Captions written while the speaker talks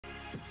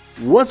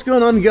What's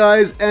going on,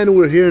 guys? And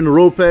we're here in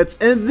RoPets,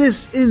 and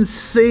this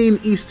insane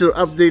Easter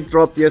update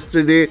dropped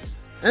yesterday,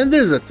 and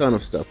there's a ton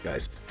of stuff,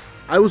 guys.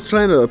 I was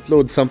trying to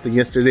upload something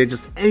yesterday,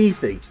 just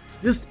anything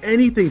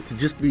to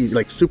just be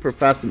like super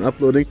fast in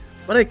uploading,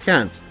 but I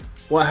can't.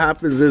 What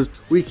happens is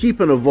we keep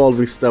on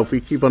evolving stuff,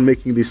 we keep on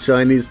making these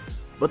shinies,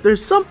 but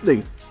there's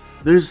something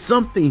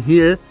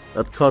here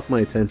that caught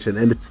my attention,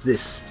 and it's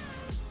this.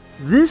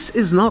 This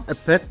is not a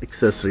pet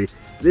accessory.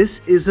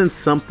 This isn't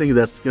something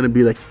that's gonna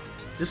be like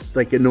just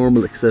like a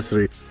normal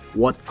accessory.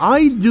 What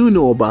I do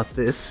know about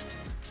this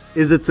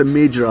is it's a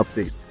major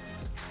update.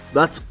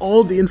 That's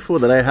all the info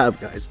that I have,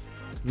 guys.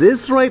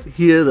 This right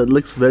here that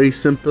looks very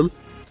simple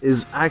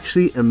is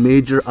actually a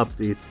major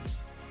update.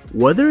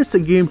 Whether it's a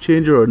game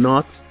changer or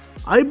not,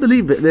 I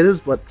believe it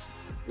is, but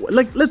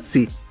like let's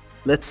see.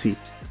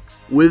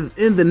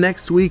 Within the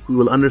next week we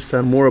will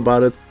understand more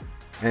about it,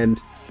 and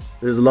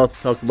there's a lot to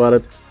talk about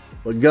it.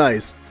 But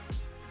guys,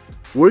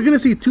 we're gonna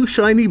see 2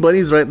 shiny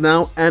bunnies right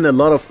now and a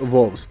lot of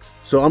evolves.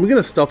 So I'm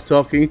gonna stop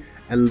talking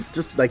and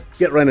just like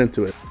get right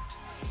into it.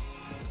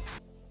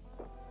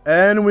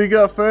 And we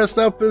got first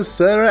up is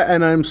Sarah,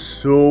 and I'm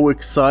so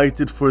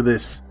excited for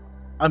this.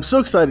 I'm so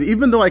excited,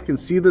 even though I can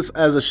see this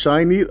as a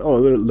shiny. Oh,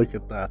 look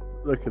at that.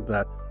 Look at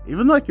that.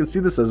 Even though I can see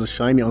this as a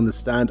shiny on the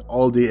stand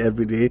all day,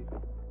 every day,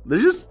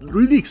 they're just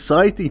really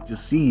exciting to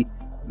see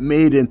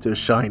made into a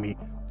shiny.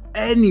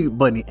 Any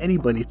bunny,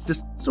 it's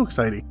just so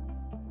exciting.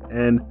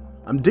 And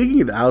I'm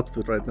digging the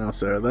outfit right now,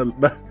 Sarah.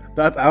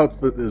 That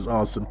outfit is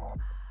awesome.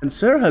 And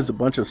Sarah has a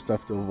bunch of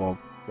stuff to evolve.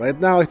 Right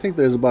now, I think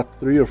there's about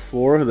 3 or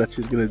 4 that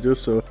she's gonna do,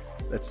 so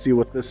let's see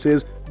what this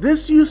is.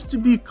 This used to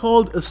be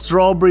called a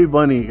strawberry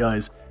bunny,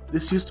 guys.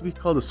 This used to be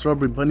called a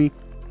strawberry bunny,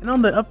 and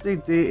on the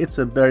update day, it's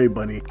a berry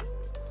bunny.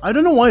 I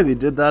don't know why they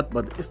did that,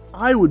 but if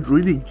I would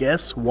really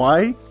guess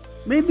why,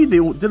 maybe they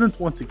didn't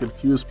want to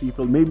confuse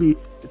people. Maybe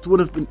it would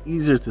have been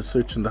easier to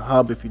search in the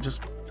hub if you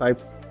just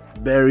typed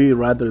berry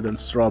rather than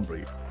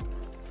strawberry.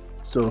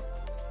 So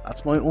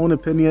that's my own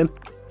opinion.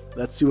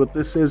 Let's see what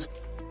this is.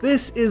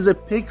 This is a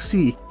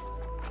pixie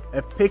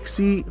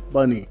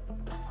bunny.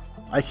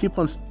 I keep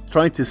on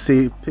trying to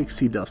say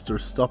pixie dust, or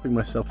stopping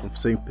myself from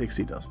saying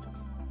pixie dust,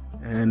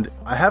 and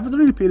I haven't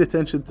really paid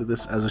attention to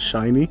this as a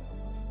shiny.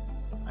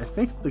 I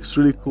think it looks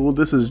really cool.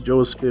 This is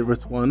Joe's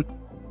favorite one,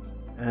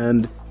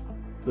 and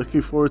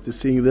looking forward to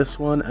seeing this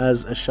one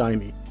as a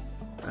shiny.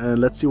 And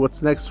let's see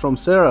what's next from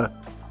Sarah.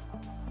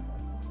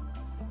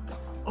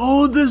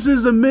 Oh, this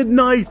is a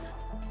midnight.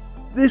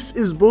 This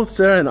is both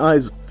Sarah and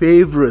I's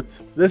favorite.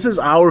 This is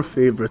our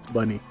favorite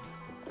bunny,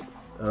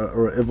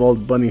 or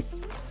evolved bunny.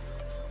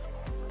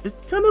 It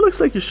kind of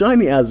looks like a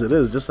shiny as it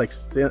is, just like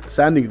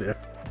standing there.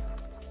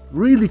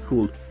 Really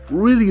cool,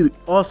 really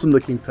awesome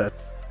looking pet.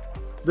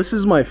 This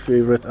is my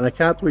favorite, and I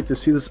can't wait to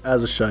see this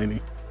as a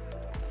shiny.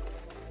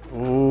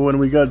 Oh, and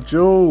we got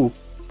Joe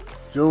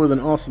with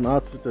an awesome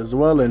outfit as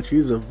well, and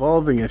she's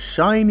evolving a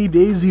shiny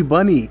Daisy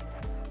bunny.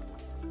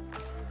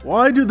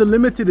 Why do the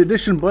limited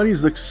edition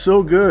bunnies look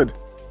so good?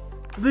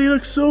 They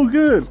look so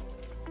good.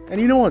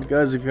 And you know what,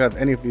 guys, if you have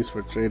any of these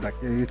for trade, like,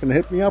 you can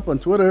hit me up on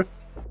Twitter.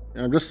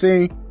 And I'm just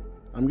saying,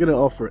 I'm gonna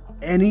offer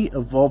any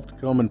evolved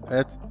common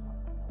pet,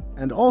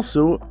 and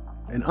also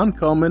an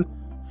uncommon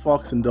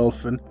fox and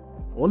dolphin.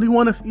 Only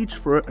one of each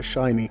for a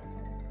shiny,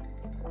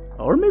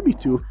 or maybe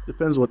 2,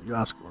 depends what you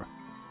ask for.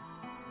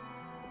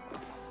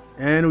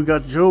 And we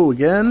got Joe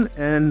again,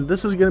 and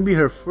this is gonna be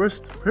her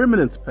first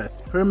permanent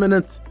pet,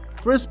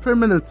 first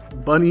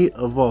permanent bunny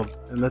evolved.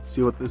 And let's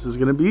see what this is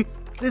gonna be.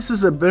 This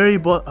is a berry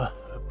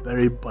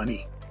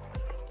bunny.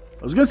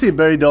 I was gonna say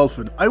berry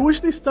dolphin. I wish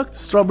they stuck to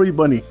strawberry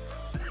bunny.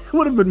 It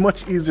would have been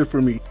much easier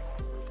for me.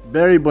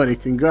 Berry bunny,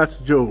 congrats,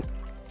 Joe.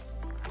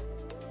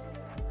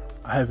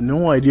 I have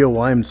no idea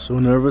why I'm so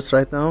nervous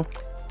right now.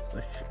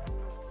 Like,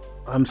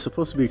 I'm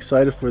supposed to be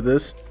excited for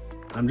this.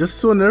 I'm just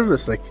so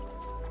nervous. Like,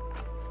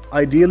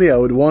 ideally I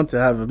would want to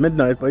have a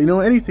midnight, but you know,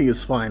 anything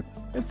is fine.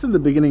 It's in the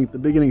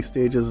beginning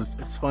stages,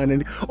 it's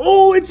fine.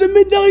 Oh, it's a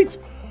midnight!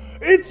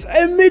 It's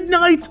a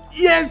midnight!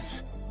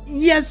 Yes!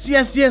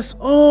 Yes!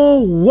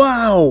 Oh,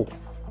 wow!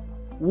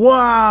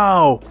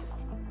 Wow!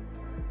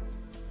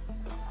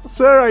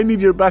 Sarah, I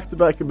need your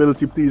back-to-back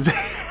ability, please.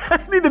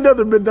 I need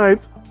another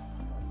midnight.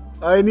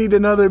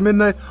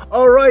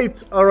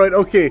 Alright,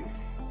 okay.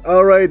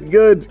 Alright,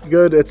 good.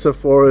 It's a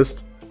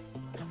forest.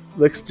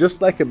 Looks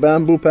just like a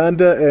bamboo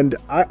panda, and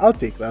I'll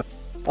take that.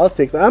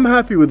 I'm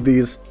happy with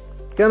these.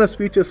 Kind of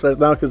speechless right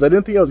now because I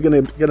didn't think I was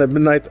gonna get a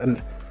midnight,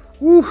 and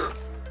whew,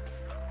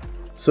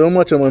 so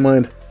much on my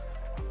mind.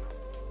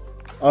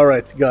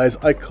 Alright, guys,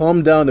 I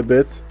calmed down a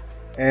bit,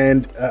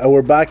 and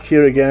we're back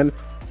here again,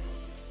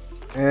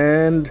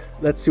 and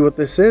let's see what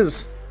this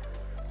is.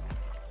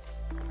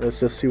 Let's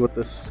just see what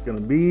this is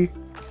gonna be.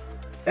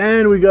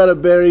 And we got a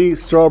berry,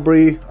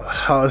 strawberry.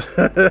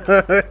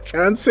 I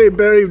can't say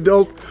berry,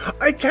 Dolph.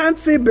 I can't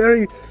say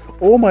berry.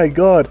 Oh my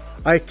god,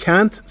 I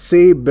can't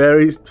say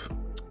berry.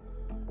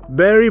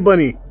 Berry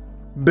bunny,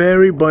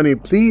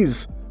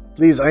 please,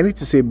 I need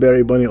to say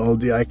berry bunny all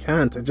day. I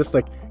can't. It just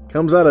like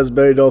comes out as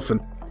berry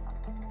dolphin.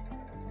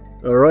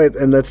 Alright,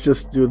 and let's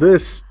just do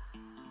this.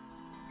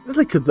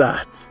 Look at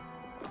that.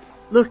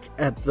 Look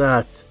at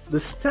that. The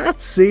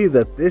stats say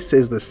that this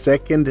is the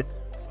second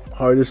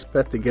hardest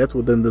pet to get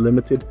within the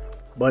limited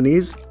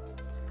bunnies.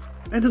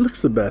 And it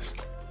looks the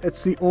best.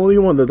 It's the only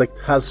one that like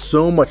has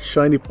so much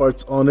shiny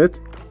parts on it.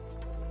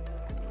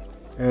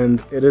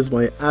 And it is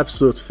my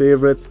absolute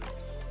favorite.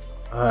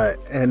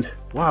 And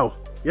wow.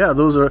 Yeah,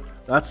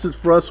 that's it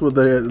for us with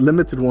the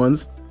limited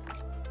ones.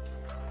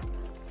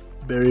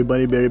 Berry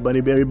bunny, berry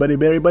bunny, berry bunny,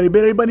 berry bunny,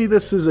 berry bunny.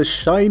 This is a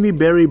shiny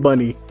berry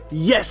bunny.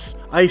 Yes,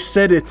 I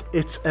said it.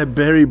 It's a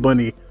berry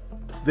bunny.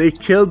 They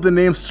killed the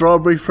name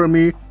Strawberry for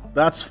me.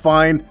 That's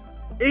fine.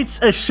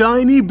 It's a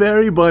shiny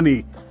berry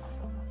bunny.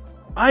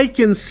 I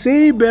can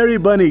say berry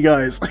bunny,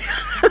 guys.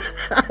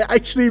 I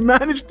actually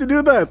managed to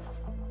do that.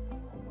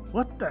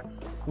 What the?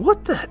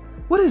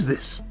 What is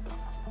this?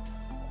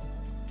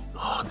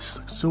 Oh, this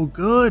looks so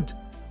good.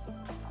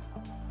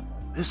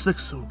 This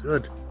looks so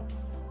good.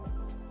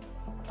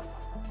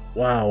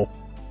 Wow.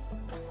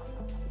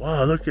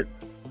 Wow, look at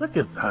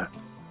that.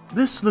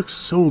 This looks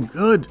so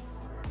good.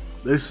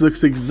 This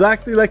looks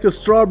exactly like a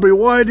strawberry.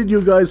 Why did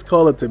you guys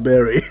call it a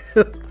berry?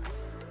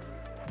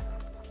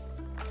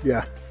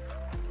 Yeah.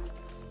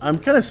 I'm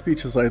kind of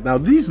speechless right now.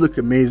 These look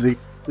amazing.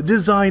 The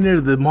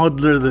designer, the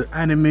modeler, the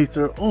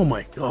animator. Oh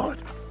my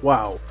god.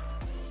 Wow.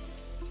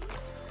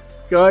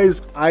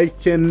 Guys, I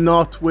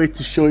cannot wait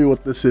to show you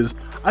what this is.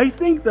 I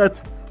think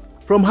that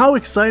from how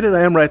excited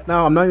I am right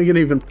now, I'm not going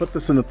to even put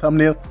this in the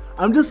thumbnail.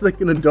 I'm just like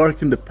going to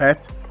darken the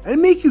pet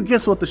and make you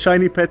guess what the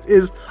shiny pet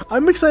is.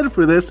 I'm excited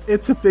for this.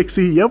 It's a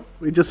pixie. Yep,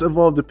 we just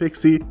evolved a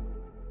pixie.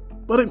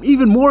 But I'm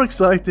even more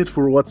excited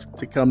for what's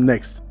to come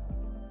next.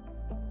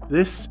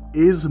 This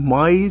is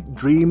my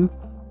dream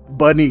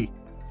bunny.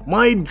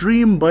 My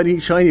dream bunny,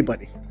 shiny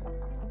bunny.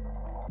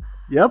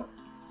 Yep,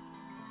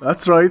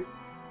 that's right.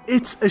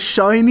 It's a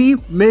shiny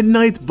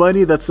midnight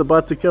bunny that's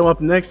about to come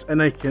up next,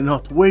 and I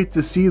cannot wait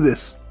to see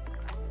this.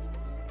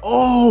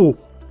 Oh!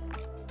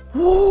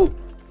 Whoa!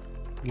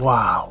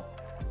 Wow.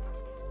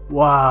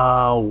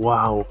 Wow,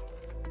 wow.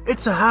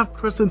 It's a half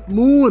crescent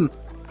moon.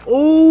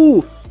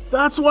 Oh,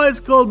 that's why it's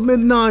called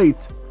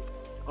midnight.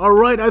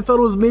 Alright, I thought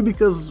it was maybe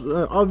because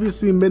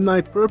obviously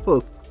midnight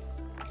purple.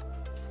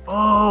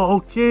 Oh,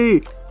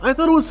 okay. I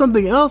thought it was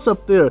something else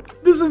up there.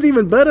 This is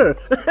even better.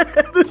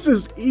 This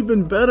is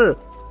even better.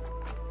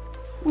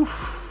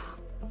 Oof.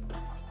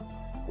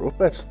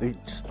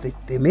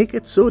 RoPets, they make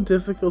it so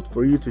difficult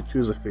for you to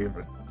choose a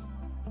favorite.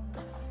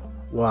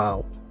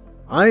 Wow.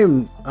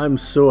 I'm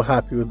so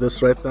happy with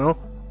this right now.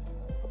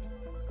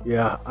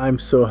 Yeah, I'm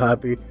so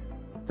happy.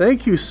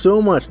 Thank you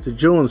so much to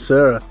Joe and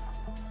Sarah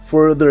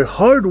for their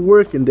hard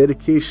work and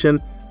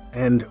dedication,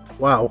 and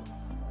wow.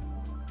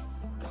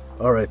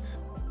 Alright.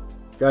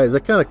 Guys, I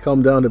kind of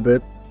calmed down a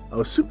bit. I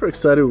was super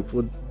excited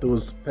with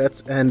those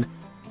pets, and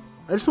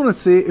I just want to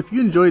say, if you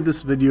enjoyed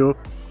this video,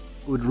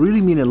 it would really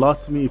mean a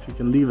lot to me if you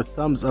can leave a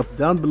thumbs up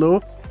down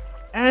below.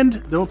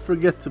 And don't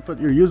forget to put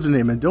your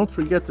username, and don't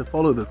forget to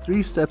follow the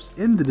 3 steps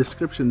in the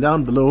description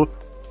down below,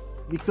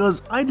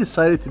 because I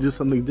decided to do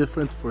something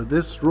different for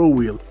this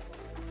RoWheel.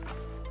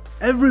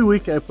 Every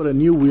week I put a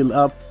new wheel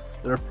up.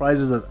 There are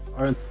prizes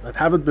that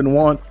haven't been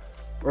won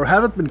or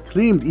haven't been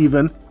claimed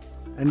even.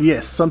 And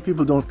yes, some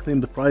people don't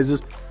claim the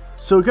prizes.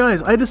 So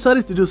guys, I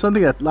decided to do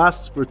something that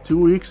lasts for 2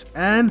 weeks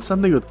and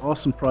something with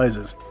awesome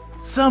prizes.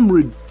 Some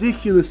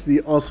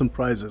ridiculously awesome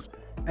prizes.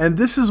 And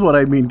this is what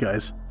I mean,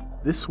 guys.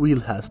 This wheel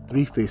has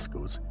 3 face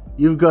codes.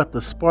 You've got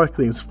the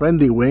Sparkling's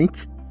Friendly Wink.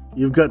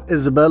 You've got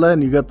Isabella,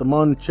 and you got the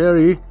Mon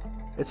Cherry.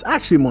 It's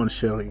actually Mon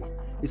Cherry.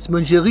 It's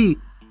Mon Cherry.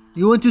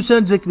 You want to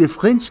sound like the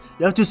French?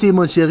 You have to say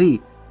Mon Cherry.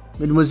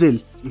 Mademoiselle,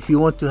 if you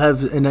want to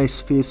have a nice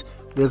face,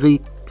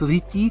 very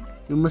pretty,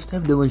 you must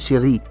have the Mon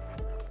Cherry.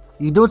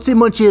 You don't say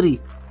Mon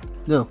Cherry.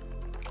 No.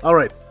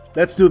 Alright,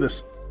 let's do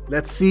this.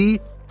 Let's see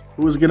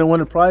who's gonna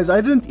win a prize. I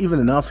didn't even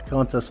announce a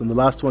contest on the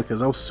last one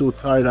because I was so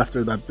tired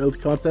after that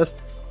build contest.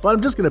 But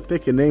I'm just gonna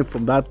pick a name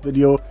from that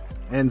video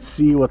and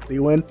see what they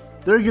win.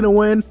 They're gonna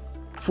win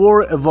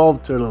 4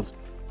 evolved turtles.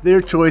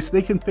 Their choice.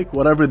 They can pick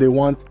whatever they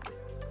want.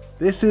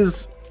 This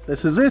is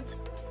it.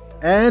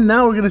 And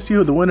now we're gonna see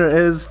who the winner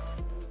is.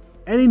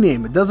 Any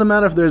name. It doesn't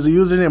matter if there's a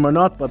username or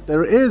not, but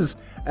there is.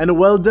 And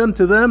well done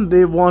to them.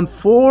 They've won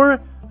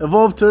 4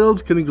 evolved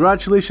turtles.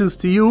 Congratulations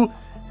to you.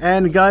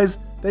 And guys,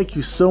 thank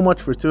you so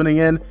much for tuning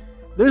in.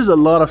 There's a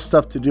lot of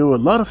stuff to do, a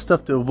lot of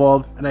stuff to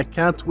evolve, and I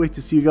can't wait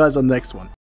to see you guys on the next one.